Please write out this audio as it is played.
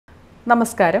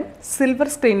നമസ്കാരം, സിൽവർ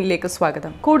സ്ക്രീനിലേക്ക്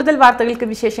സ്വാഗതം. കൂടുതൽ വാർത്തകൾക്ക്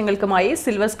വിശേഷങ്ങൾക്കുമായി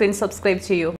സിൽവർ സ്ക്രീൻ സബ്സ്ക്രൈബ്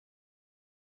ചെയ്യൂ.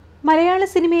 മലയാള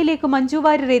സിനിമയിലേക്ക് മഞ്ജു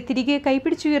വാര്യരെ തിരികെ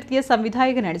കൈപിടിച്ചുയർത്തിയ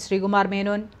സംവിധായകനാണ് ശ്രീകുമാർ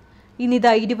മേനോൻ.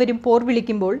 ഇന്നിതാ ഇരുവരും പോർ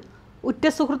വിളിക്കുമ്പോൾ ഉറ്റ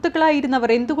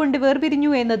സുഹൃത്തുക്കളായിരുന്നവർ എന്തുകൊണ്ട്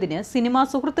വേർപിരിഞ്ഞു എന്നതിന് സിനിമാ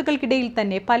സുഹൃത്തുക്കൾക്കിടയിൽ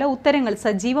തന്നെ പല ഉത്തരങ്ങൾ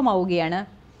സജീവമാവുകയാണ്.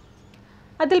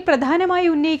 അതിൽ പ്രധാനമായി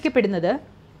ഉന്നയിക്കപ്പെടുന്നത്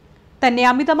തന്നെ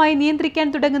അമിതമായി നിയന്ത്രിക്കാൻ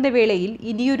തുടങ്ങുന്ന വേളയിൽ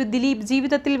ഇനിയൊരു ദിലീപ്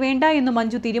ജീവിതത്തിൽ വേണ്ട എന്ന്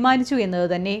മഞ്ജു തീരുമാനിച്ചു എന്നത്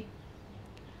തന്നെ.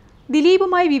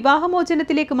 ദിലീപുമായി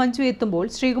വിവാഹമോചനത്തിലേക്ക് മഞ്ജു എത്തുമ്പോൾ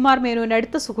ശ്രീകുമാർ മേനോൻ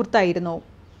അടുത്ത സുഹൃത്തായിരുന്നു.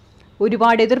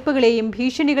 ഒരുപാട് എതിർപ്പുകളെയും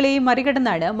ഭീഷണികളെയും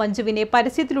മറികടന്നാണ് മഞ്ജുവിനെ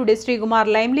പരസ്യത്തിലൂടെ ശ്രീകുമാർ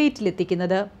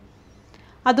ലൈംലൈറ്റിലെത്തിക്കുന്നത്.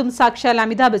 അതും സാക്ഷാൽ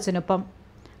അമിതാഭ് ബച്ചനൊപ്പം.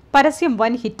 പരസ്യം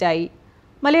വൻ ഹിറ്റായി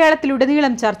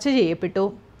മലയാളത്തിലുടനീളം ചർച്ച ചെയ്യപ്പെട്ടു.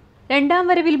 രണ്ടാം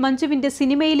വരവിൽ മഞ്ജുവിൻ്റെ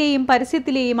സിനിമയിലെയും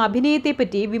പരസ്യത്തിലെയും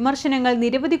അഭിനയത്തെപ്പറ്റി വിമർശനങ്ങൾ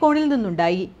നിരവധി കോണിൽ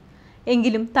നിന്നുണ്ടായി.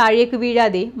 എങ്കിലും താഴേക്ക്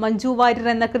വീഴാതെ മഞ്ജു വാര്യർ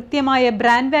എന്ന കൃത്യമായ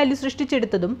brand value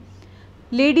സൃഷ്ടിച്ചെടുത്തതും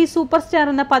lady super star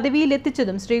എന്ന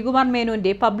പദവിയിലെത്തിച്ചതും ശ്രീകുമാർ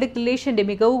മേനോൻ്റെ പബ്ലിക് റിലേഷൻ്റെ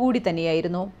മികവ് കൂടി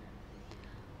തന്നെയായിരുന്നു.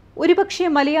 ഒരുപക്ഷെ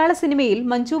മലയാള സിനിമയിൽ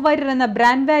മഞ്ജു വാര്യർ എന്ന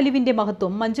ബ്രാൻഡ് വാല്യൂവിൻ്റെ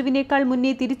മഹത്വം മഞ്ജുവിനേക്കാൾ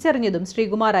മുന്നേ തിരിച്ചറിഞ്ഞതും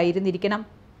ശ്രീകുമാർ ആയിരുന്നിരിക്കണം.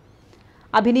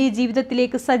 അഭിനയ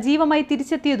ജീവിതത്തിലേക്ക് സജീവമായി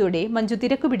തിരിച്ചെത്തിയതോടെ മഞ്ജു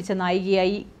തിരക്കു പിടിച്ച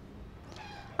നായികയായി.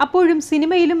 അപ്പോഴും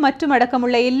സിനിമയിലും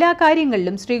മറ്റുമടക്കമുള്ള എല്ലാ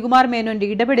കാര്യങ്ങളിലും ശ്രീകുമാർ മേനോൻ്റെ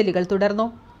ഇടപെടലുകൾ തുടർന്നു.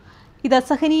 ഇത്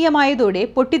അസഹനീയമായതോടെ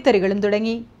പൊട്ടിത്തെറികളും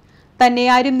തുടങ്ങി. തന്നെ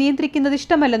ആരും നിയന്ത്രിക്കുന്നത്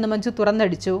ഇഷ്ടമല്ലെന്ന് മഞ്ജു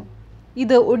തുറന്നടിച്ചു.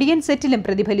 ഇത് ഒടിയൻ സെറ്റിലും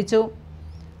പ്രതിഫലിച്ചു.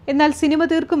 എന്നാൽ സിനിമ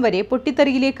തീർക്കും വരെ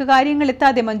പൊട്ടിത്തെറിയിലേക്ക് കാര്യങ്ങൾ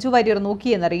എത്താതെ മഞ്ജു വാര്യർ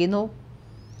നോക്കിയെന്നറിയുന്നു.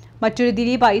 മറ്റൊരു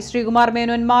ദിലീപായി ശ്രീകുമാർ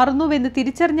മേനോൻ മാറുന്നുവെന്ന്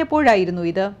തിരിച്ചറിഞ്ഞപ്പോഴായിരുന്നു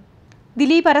ഇത്.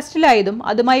 ദിലീപ് അറസ്റ്റിലായതും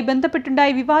അതുമായി ബന്ധപ്പെട്ടുണ്ടായ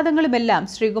വിവാദങ്ങളുമെല്ലാം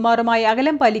ശ്രീകുമാറുമായി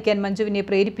അകലം പാലിക്കാൻ മഞ്ജുവിനെ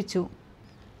പ്രേരിപ്പിച്ചു.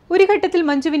 ഒരു ഘട്ടത്തിൽ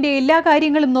മഞ്ജുവിൻ്റെ എല്ലാ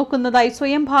കാര്യങ്ങളും നോക്കുന്നതായി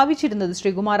സ്വയം ഭാവിച്ചിരുന്നത്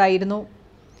ശ്രീകുമാർ ആയിരുന്നു.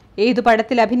 ഏതു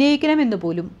പടത്തിൽ അഭിനയിക്കണമെന്ന്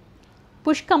പോലും.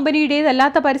 പുഷ്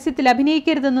കമ്പനിയുടേതല്ലാത്ത പരസ്യത്തിൽ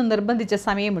അഭിനയിക്കരുതെന്ന് നിർബന്ധിച്ച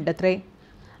സമയമുണ്ടത്രേ.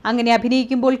 അങ്ങനെ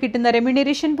അഭിനയിക്കുമ്പോൾ കിട്ടുന്ന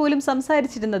റെമ്യൂണറേഷൻ പോലും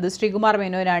സംസാരിച്ചിരുന്നത് ശ്രീകുമാർ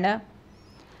മേനോനാണ്.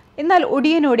 എന്നാൽ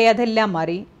ഒടിയനോടെ അതെല്ലാം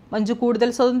മാറി. മഞ്ജു കൂടുതൽ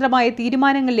സ്വതന്ത്രമായ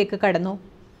തീരുമാനങ്ങളിലേക്ക് കടന്നു.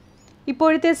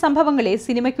 ഇപ്പോഴത്തെ സംഭവങ്ങളെ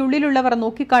സിനിമയ്ക്കുള്ളിലുള്ളവർ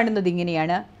നോക്കിക്കാണുന്നത്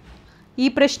ഇങ്ങനെയാണ്. ഈ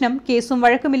പ്രശ്നം കേസും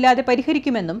വഴക്കുമില്ലാതെ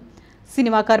പരിഹരിക്കുമെന്നും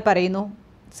സിനിമാക്കാർ പറയുന്നു.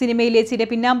 സിനിമയിലെ ചില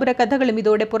പിന്നാമ്പുര കഥകളും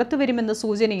ഇതോടെ പുറത്തുവരുമെന്ന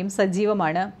സൂചനയും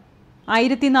സജീവമാണ്.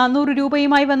 1400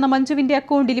 രൂപയുമായി വന്ന മഞ്ജുവിൻ്റെ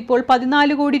അക്കൗണ്ടിൽ ഇപ്പോൾ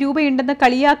 14 കോടി രൂപയുണ്ടെന്ന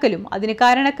കളിയാക്കലും അതിന്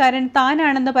കാരണക്കാരൻ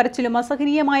താനാണെന്ന പറച്ചിലും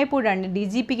അസഹനീയമായപ്പോഴാണ്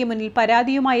DGPക്ക് മുന്നിൽ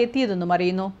പരാതിയുമായി എത്തിയതെന്നും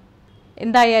അറിയുന്നു.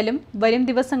 എന്തായാലും വരും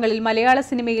ദിവസങ്ങളിൽ മലയാള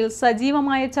സിനിമയിൽ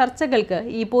സജീവമായ ചർച്ചകൾക്ക്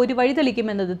ഈ പോര്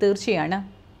വഴിതെളിക്കുമെന്നത് തീർച്ചയാണ്.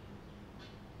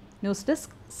 News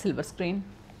desk, silver screen.